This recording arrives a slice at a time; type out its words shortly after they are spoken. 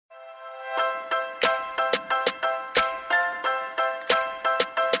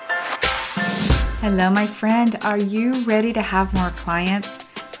Hello, my friend. Are you ready to have more clients?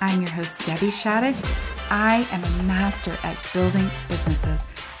 I'm your host, Debbie Shattuck. I am a master at building businesses.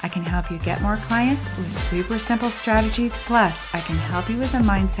 I can help you get more clients with super simple strategies. Plus, I can help you with a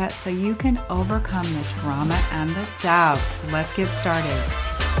mindset so you can overcome the drama and the doubt. So let's get started.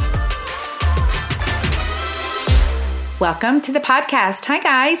 Welcome to the podcast. Hi,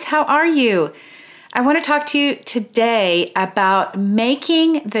 guys. How are you? I want to talk to you today about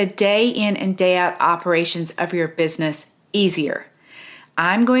making the day in and day out operations of your business easier.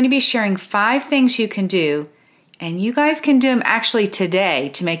 I'm going to be sharing 5 things you can do, and you guys can do them actually today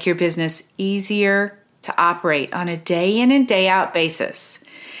to make your business easier to operate on a day in and day out basis.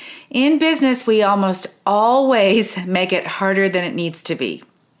 In business, we almost always make it harder than it needs to be.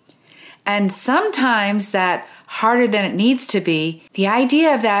 And sometimes that harder than it needs to be, the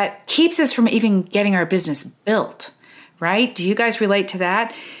idea of that keeps us from even getting our business built, right? Do you guys relate to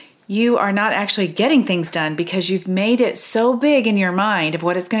that? You are not actually getting things done because you've made it so big in your mind of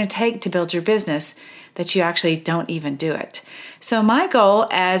what it's going to take to build your business that you actually don't even do it. So my goal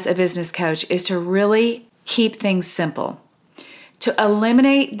as a business coach is to really keep things simple, to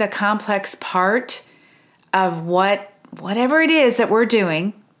eliminate the complex part of whatever it is that we're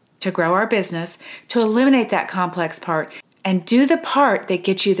doing to grow our business, to eliminate that complex part and do the part that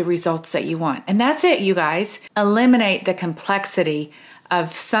gets you the results that you want. And that's it, you guys. Eliminate the complexity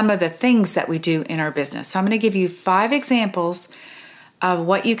of some of the things that we do in our business. So I'm going to give you 5 examples of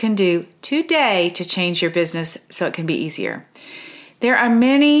what you can do today to change your business so it can be easier. There are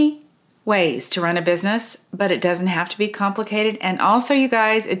many ways to run a business, but it doesn't have to be complicated. And also, you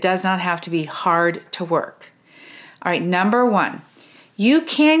guys, it does not have to be hard to work. All right, number 1. You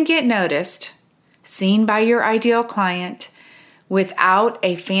can get noticed, seen by your ideal client without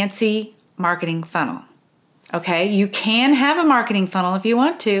a fancy marketing funnel. Okay, you can have a marketing funnel if you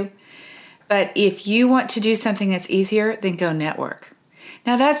want to, but if you want to do something that's easier, then go network.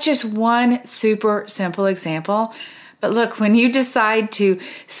 Now that's just one super simple example, but look, when you decide to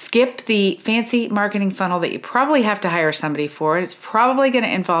skip the fancy marketing funnel that you probably have to hire somebody for, it's probably going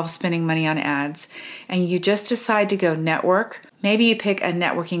to involve spending money on ads, and you just decide to go network. Maybe you pick a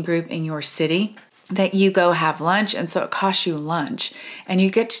networking group in your city that you go have lunch, and so it costs you lunch. And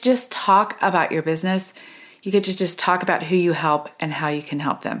you get to just talk about your business. You get to just talk about who you help and how you can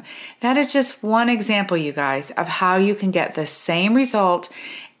help them. That is just one example, you guys, of how you can get the same result.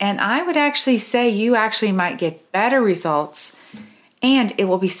 And I would actually say you actually might get better results, and it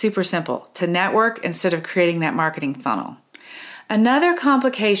will be super simple to network instead of creating that marketing funnel. Another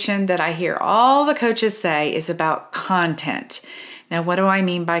complication that I hear all the coaches say is about content. Now, what do I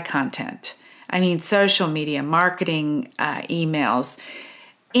mean by content? I mean social media, marketing, emails,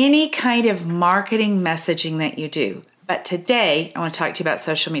 any kind of marketing messaging that you do. But today, I want to talk to you about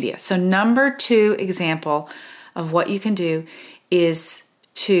social media. So number 2 example of what you can do is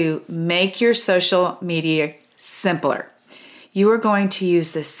to make your social media simpler. You are going to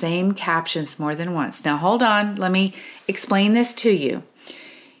use the same captions more than once. Now, hold on. Let me explain this to you.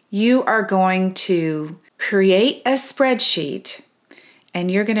 You are going to create a spreadsheet and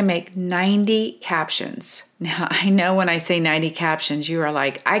you're going to make 90 captions. Now, I know when I say 90 captions, you are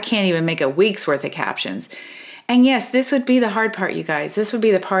like, I can't even make a week's worth of captions. And yes, this would be the hard part, you guys. This would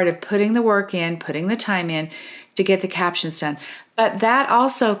be the part of putting the work in, putting the time in to get the captions done. But that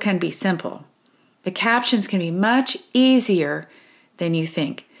also can be simple. The captions can be much easier than you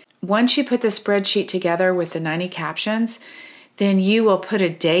think. Once you put the spreadsheet together with the 90 captions, then you will put a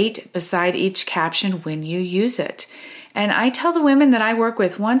date beside each caption when you use it. And I tell the women that I work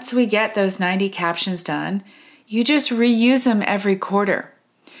with, once we get those 90 captions done, you just reuse them every quarter.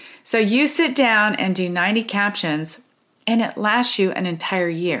 So you sit down and do 90 captions, and it lasts you an entire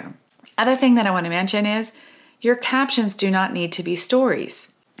year. Other thing that I want to mention is your captions do not need to be stories.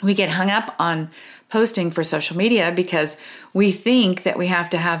 We get hung up on posting for social media because we think that we have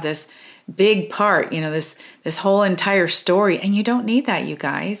to have this big part, this whole entire story, and you don't need that, you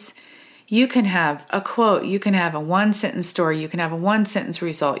guys. You can have a quote, you can have a 1-sentence story, you can have a 1-sentence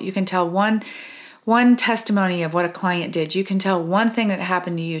result, you can tell one testimony of what a client did, you can tell one thing that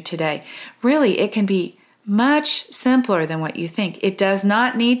happened to you today. Really, it can be much simpler than what you think. It does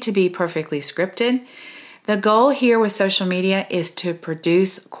not need to be perfectly scripted. The goal here with social media is to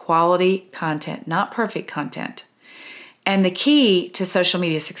produce quality content, not perfect content. And the key to social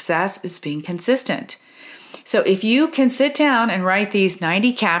media success is being consistent. So if you can sit down and write these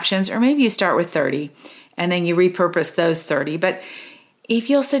 90 captions, or maybe you start with 30 and then you repurpose those 30. But if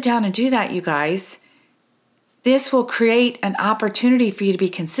you'll sit down and do that, you guys, this will create an opportunity for you to be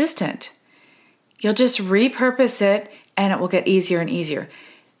consistent. You'll just repurpose it and it will get easier and easier.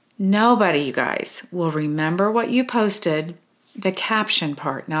 Nobody, you guys, will remember what you posted, the caption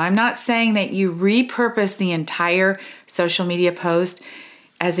part. Now, I'm not saying that you repurpose the entire social media post,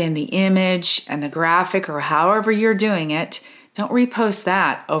 as in the image and the graphic or however you're doing it. Don't repost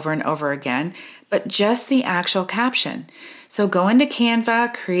that over and over again, but just the actual caption. So go into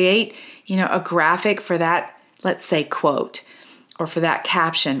Canva, create, a graphic for that, let's say, quote, or for that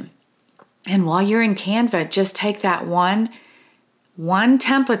caption. And while you're in Canva, just take that one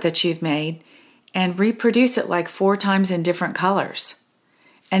template that you've made and reproduce it like 4 times in different colors.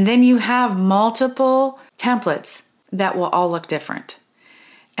 And then you have multiple templates that will all look different.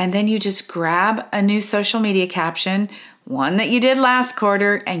 And then you just grab a new social media caption, one that you did last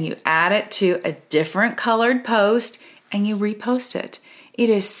quarter, and you add it to a different colored post and you repost it. It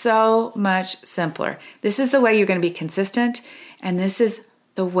is so much simpler. This is the way you're going to be consistent, and this is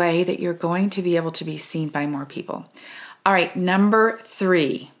the way that you're going to be able to be seen by more people. All right, number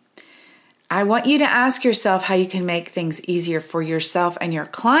 3. I want you to ask yourself how you can make things easier for yourself and your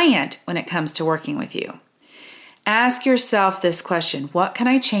client when it comes to working with you. Ask yourself this question: what can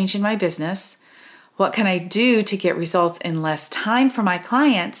I change in my business? What can I do to get results in less time for my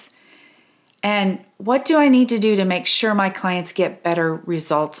clients? And what do I need to do to make sure my clients get better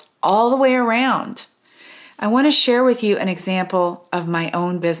results all the way around? I want to share with you an example of my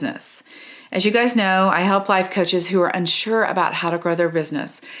own business. As you guys know, I help life coaches who are unsure about how to grow their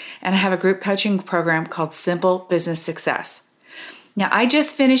business. And I have a group coaching program called Simple Business Success. Now, I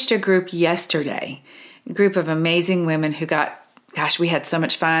just finished a group yesterday, a group of amazing women who we had so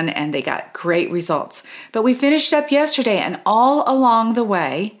much fun and they got great results. But we finished up yesterday, and all along the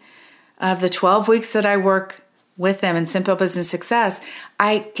way of the 12 weeks that I work with them in Simple Business Success,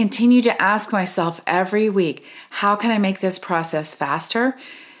 I continue to ask myself every week, how can I make this process faster?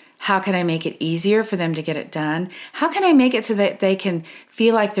 How can I make it easier for them to get it done? How can I make it so that they can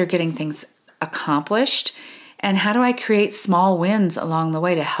feel like they're getting things accomplished? And how do I create small wins along the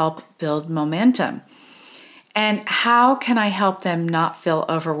way to help build momentum? And how can I help them not feel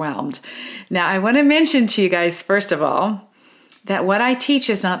overwhelmed? Now, I want to mention to you guys, first of all, that what I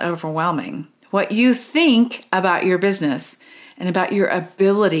teach is not overwhelming. What you think about your business and about your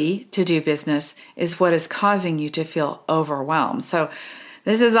ability to do business is what is causing you to feel overwhelmed. So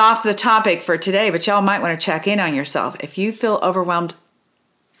this is off the topic for today, but y'all might want to check in on yourself. If you feel overwhelmed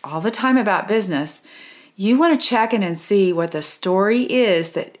all the time about business, you want to check in and see what the story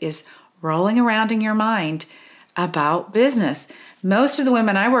is that is rolling around in your mind about business. Most of the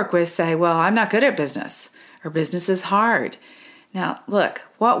women I work with say, well, I'm not good at business, or business is hard. Now, look,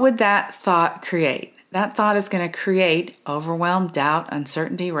 what would that thought create? That thought is going to create overwhelm, doubt,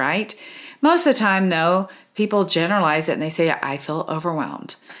 uncertainty, right? Most of the time, though, people generalize it and they say, I feel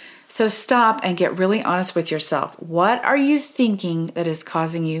overwhelmed. So stop and get really honest with yourself. What are you thinking that is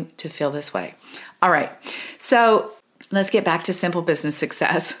causing you to feel this way? All right, so let's get back to Simple Business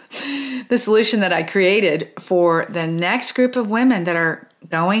Success. The solution that I created for the next group of women that are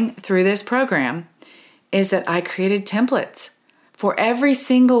going through this program is that I created templates. For every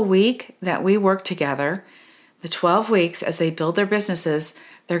single week that we work together, the 12 weeks as they build their businesses,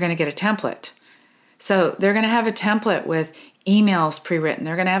 they're going to get a template. So they're going to have a template with emails pre-written.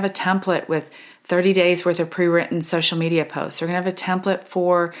 They're going to have a template with 30 days worth of pre-written social media posts. They're going to have a template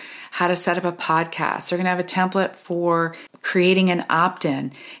for how to set up a podcast. They're going to have a template for creating an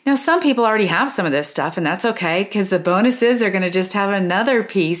opt-in. Now, some people already have some of this stuff, and that's okay, because the bonus is they're going to just have another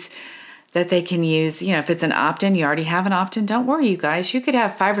piece that they can use. If it's an opt-in, you already have an opt-in. Don't worry, you guys. You could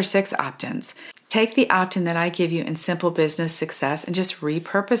have 5 or 6 opt-ins. Take the opt-in that I give you in Simple Business Success and just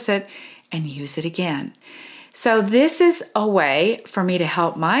repurpose it and use it again. So this is a way for me to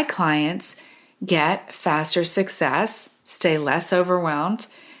help my clients get faster success, stay less overwhelmed,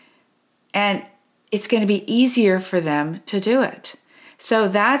 and it's going to be easier for them to do it. So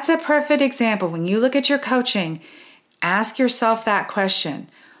that's a perfect example. When you look at your coaching, ask yourself that question.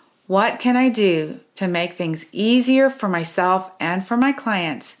 What can I do to make things easier for myself and for my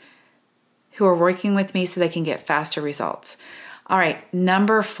clients who are working with me so they can get faster results? All right,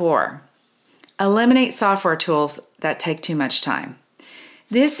 number 4, eliminate software tools that take too much time.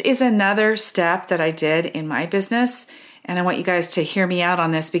 This is another step that I did in my business, and I want you guys to hear me out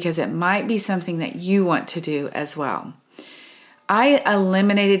on this because it might be something that you want to do as well. I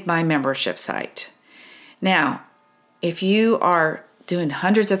eliminated my membership site. Now, if you are doing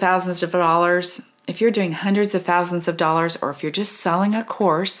hundreds of thousands of dollars, if you're doing hundreds of thousands of dollars, or if you're just selling a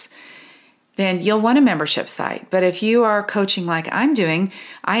course, then you'll want a membership site. But if you are coaching like I'm doing,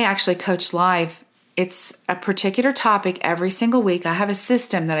 I actually coach live. It's a particular topic every single week. I have a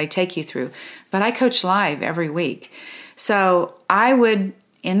system that I take you through, but I coach live every week. So I would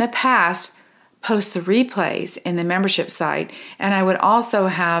in the past post the replays in the membership site, and I would also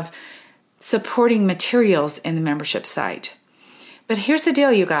have supporting materials in the membership site. But here's the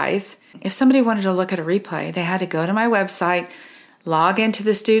deal, you guys. If somebody wanted to look at a replay, they had to go to my website, log into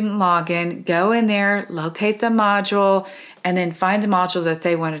the student login, go in there, locate the module, and then find the module that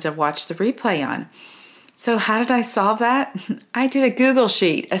they wanted to watch the replay on. So how did I solve that? I did a Google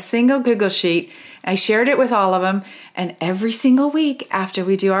Sheet, a single Google Sheet. I shared it with all of them, and every single week after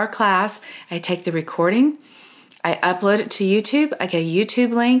we do our class, I take the recording, I upload it to YouTube, I get a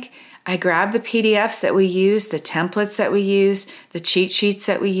YouTube link, I grab the PDFs that we used, the templates that we used, the cheat sheets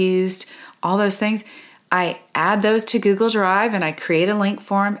that we used, all those things. I add those to Google Drive and I create a link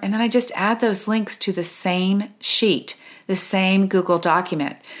for them, and then I just add those links to the same sheet, the same Google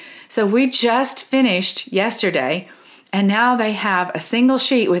document. So we just finished yesterday, and now they have a single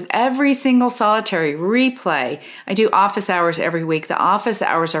sheet with every single solitary replay. I do office hours every week. The office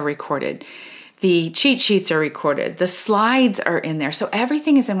hours are recorded. The cheat sheets are recorded. The slides are in there. So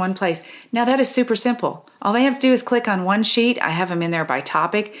everything is in one place. Now that is super simple. All they have to do is click on one sheet. I have them in there by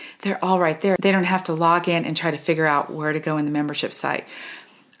topic. They're all right there. They don't have to log in and try to figure out where to go in the membership site.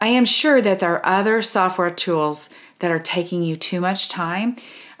 I am sure that there are other software tools that are taking you too much time.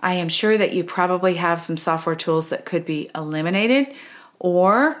 I am sure that you probably have some software tools that could be eliminated,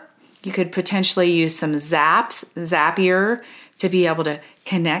 or you could potentially use some Zapier to be able to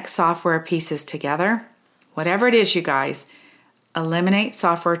connect software pieces together. Whatever it is, you guys, eliminate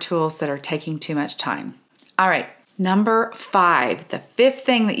software tools that are taking too much time. All right, number 5, the 5th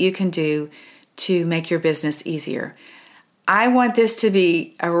thing that you can do to make your business easier. I want this to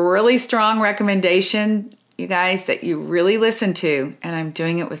be a really strong recommendation, you guys, that you really listen to, and I'm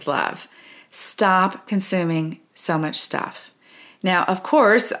doing it with love. Stop consuming so much stuff. Now, of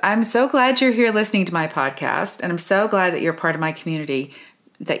course, I'm so glad you're here listening to my podcast, and I'm so glad that you're part of my community,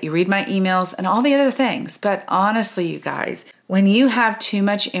 that you read my emails and all the other things. But honestly, you guys, when you have too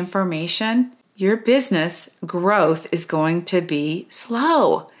much information, your business growth is going to be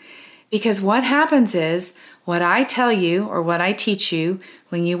slow. Because what happens is, what I tell you or what I teach you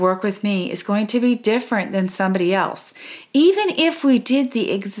when you work with me is going to be different than somebody else. Even if we did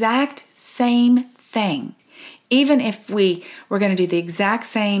the exact same thing, even if we were going to do the exact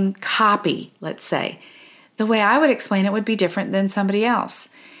same copy, let's say, the way I would explain it would be different than somebody else.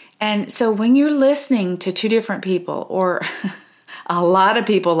 And so when you're listening to 2 different people, or a lot of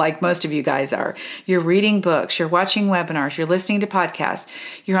people like most of you guys are, you're reading books, you're watching webinars, you're listening to podcasts,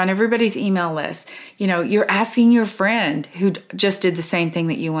 you're on everybody's email list, you're asking your friend who just did the same thing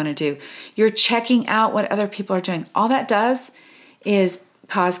that you want to do, you're checking out what other people are doing. All that does is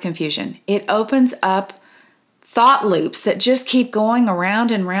cause confusion. It opens up thought loops that just keep going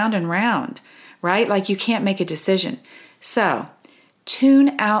around and round and round, right? Like you can't make a decision. So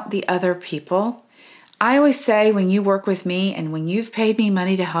tune out the other people. I always say, when you work with me and when you've paid me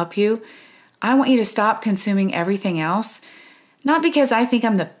money to help you, I want you to stop consuming everything else. Not because I think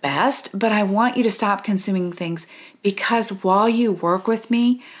I'm the best, but I want you to stop consuming things because while you work with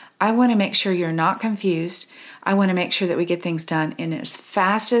me, I want to make sure you're not confused. I want to make sure that we get things done in as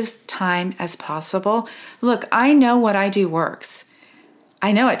fast a time as possible. Look, I know what I do works.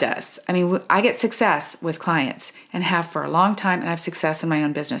 I know it does. I mean, I get success with clients and have for a long time, and I have success in my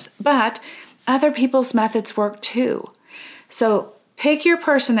own business. But other people's methods work too. So pick your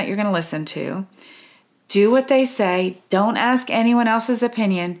person that you're going to listen to. Do what they say. Don't ask anyone else's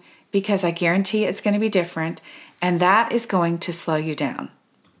opinion, because I guarantee it's going to be different, and that is going to slow you down.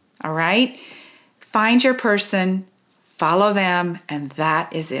 All right? Find your person, follow them, and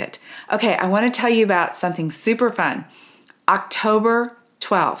that is it. Okay, I want to tell you about something super fun. October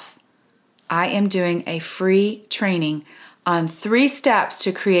 12th, I am doing a free training on 3 steps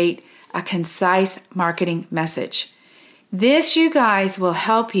to create a concise marketing message. This, you guys, will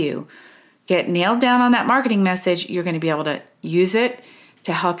help you get nailed down on that marketing message. You're going to be able to use it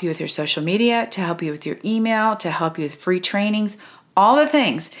to help you with your social media, to help you with your email, to help you with free trainings, all the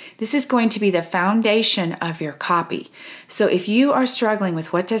things. This is going to be the foundation of your copy. So if you are struggling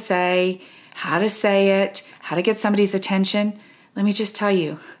with what to say, how to say it, how to get somebody's attention, let me just tell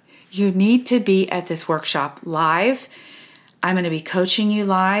you, you need to be at this workshop live. I'm going to be coaching you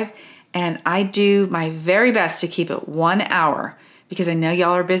live, and I do my very best to keep it 1 hour because I know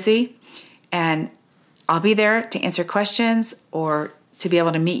y'all are busy, and I'll be there to answer questions or to be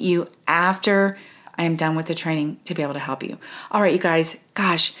able to meet you after I am done with the training to be able to help you. All right, you guys,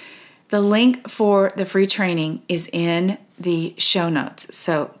 gosh, the link for the free training is in the show notes.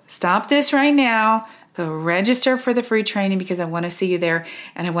 So stop this right now. Go register for the free training because I want to see you there,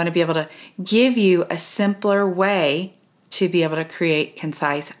 and I want to be able to give you a simpler way to be able to create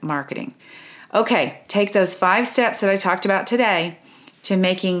concise marketing. Okay, take those 5 steps that I talked about today to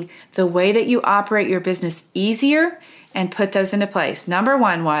making the way that you operate your business easier and put those into place. Number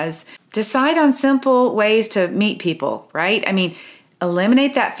 1 was decide on simple ways to meet people, right? I mean,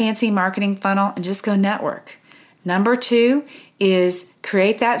 eliminate that fancy marketing funnel and just go network. Number 2 is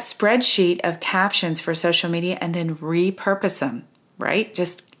create that spreadsheet of captions for social media and then repurpose them, right?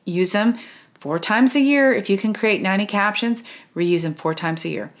 Just use them 4 times a year. If you can create 90 captions, reuse them 4 times a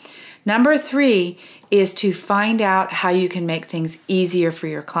year. Number 3 is to find out how you can make things easier for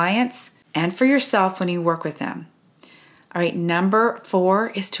your clients and for yourself when you work with them. All right, number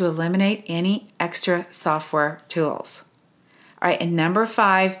 4 is to eliminate any extra software tools. All right, and number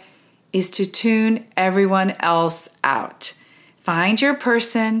 5 is to tune everyone else out. Find your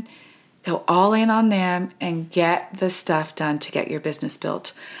person, go all in on them, and get the stuff done to get your business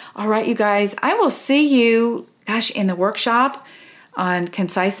built. All right, you guys, I will see you, in the workshop on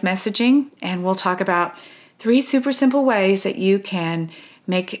concise messaging, and we'll talk about 3 super simple ways that you can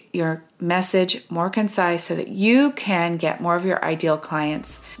make your message more concise so that you can get more of your ideal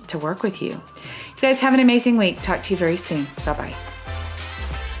clients to work with you. You guys have an amazing week. Talk to you very soon. Bye-bye.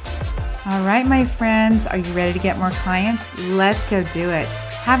 All right, my friends, are you ready to get more clients? Let's go do it.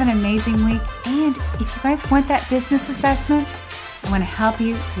 Have an amazing week. And if you guys want that business assessment, I want to help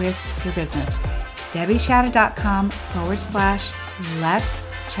you with your business. DebbieShadow.com/Let's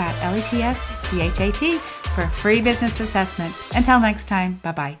Chat, LETSCHAT for a free business assessment. Until next time,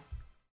 bye-bye.